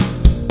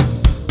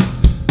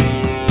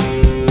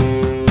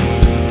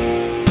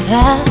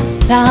I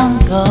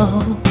found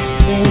gold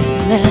in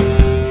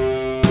this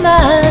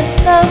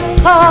night of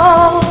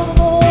cold.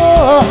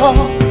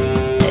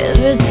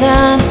 Every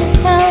time you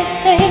tell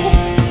me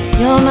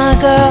you're my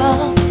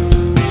girl,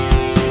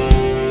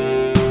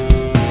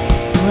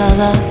 well,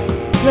 the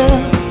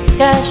blue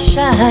skies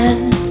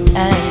shine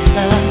as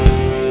the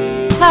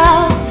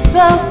clouds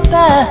flow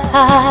by.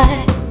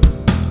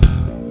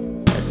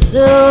 A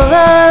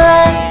silver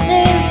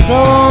lining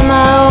for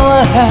my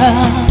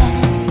world.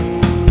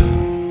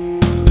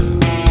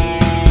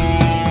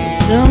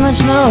 So much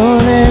more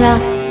than I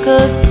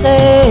could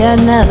say. I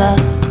never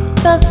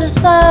felt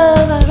this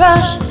love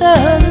rush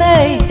through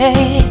me.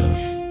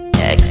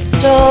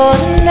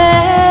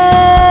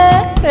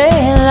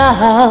 Extraordinary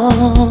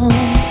love.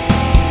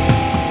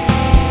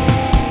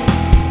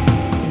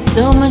 It's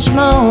so much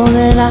more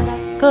than I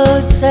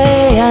could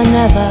say. I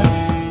never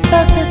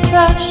felt this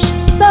rush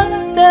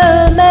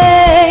through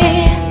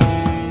me.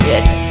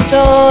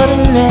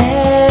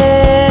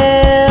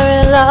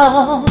 Extraordinary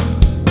love.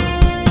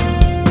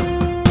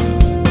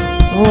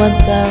 What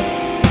the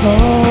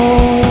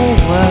whole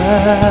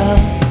world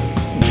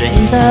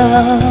dreams of.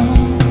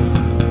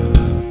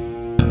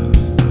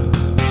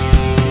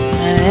 I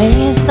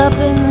ain't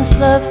stopping this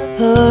love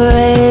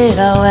parade. I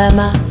wear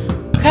my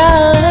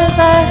crown as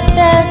I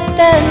stand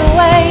and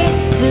wave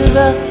to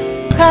the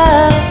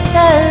crowd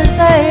as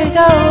they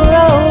go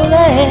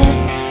rolling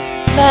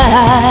by.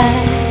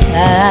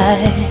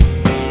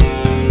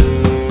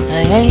 I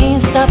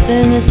ain't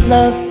stopping this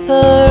love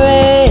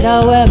parade. I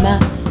wear my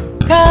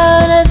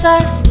crown as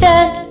I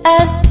stand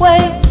and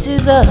wave to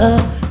the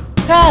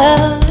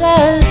crowd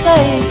as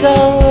they go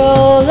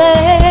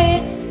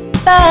rolling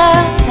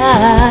by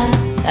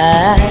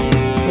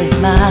with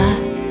my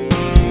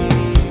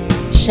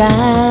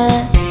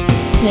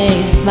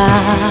shiny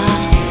smile.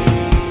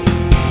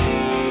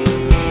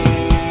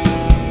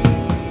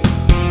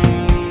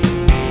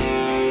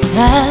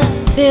 I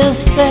feel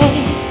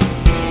safe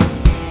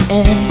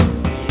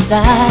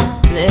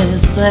inside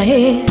this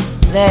place.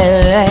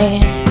 There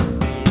ain't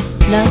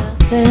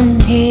nothing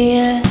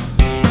here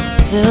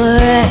to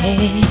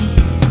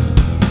erase.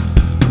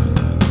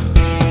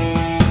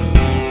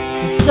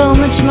 It's so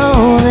much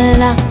more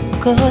than I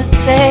could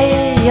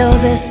say. Yo,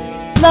 this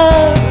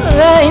love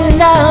rain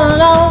down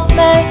on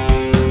me.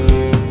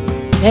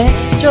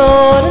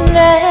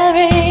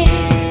 Extraordinary.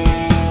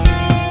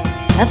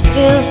 I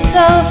feel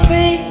so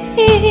free.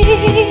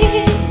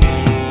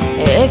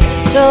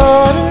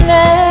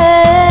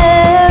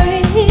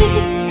 Extraordinary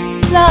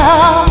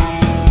love.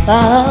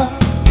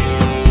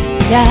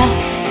 Yeah,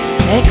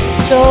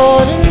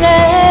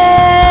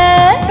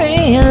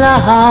 extraordinary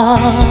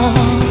love.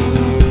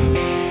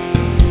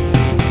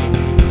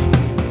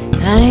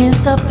 I ain't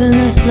stopping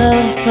this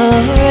love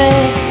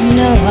parade,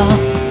 no. I'll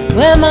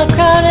wear my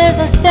crown as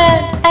I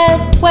stand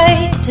and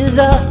wave to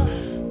the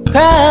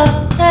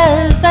crowd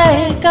as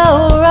they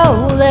go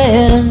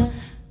rolling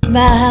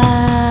by.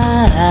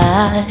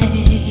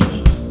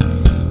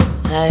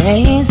 I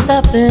ain't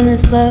stopping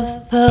this love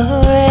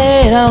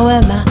parade. I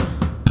wear my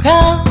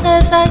crown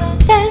as I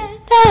stand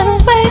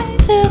and wave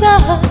to the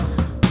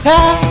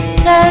crowd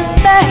as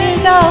they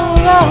go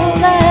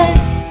rolling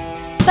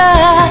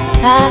by.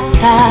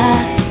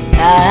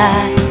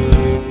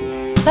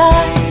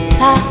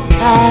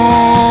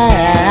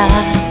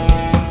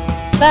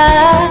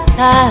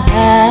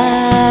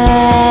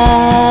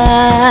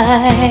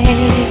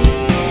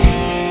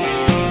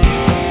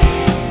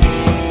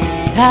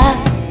 I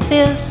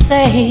feel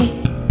safe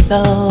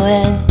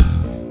going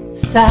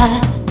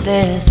inside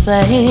this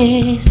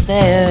place.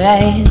 There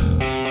ain't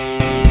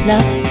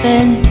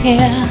nothing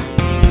here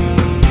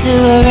to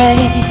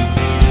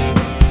erase.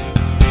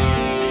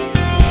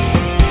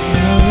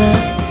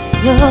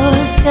 The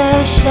blue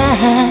skies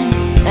shine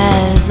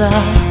as the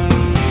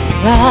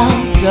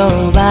clouds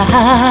roll by.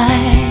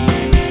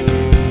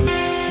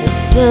 The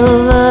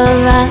silver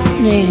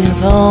lining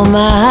for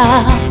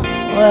my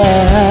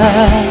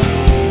world.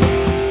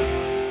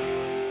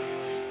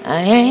 I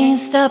ain't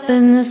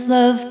stopping this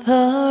love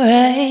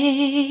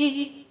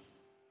parade.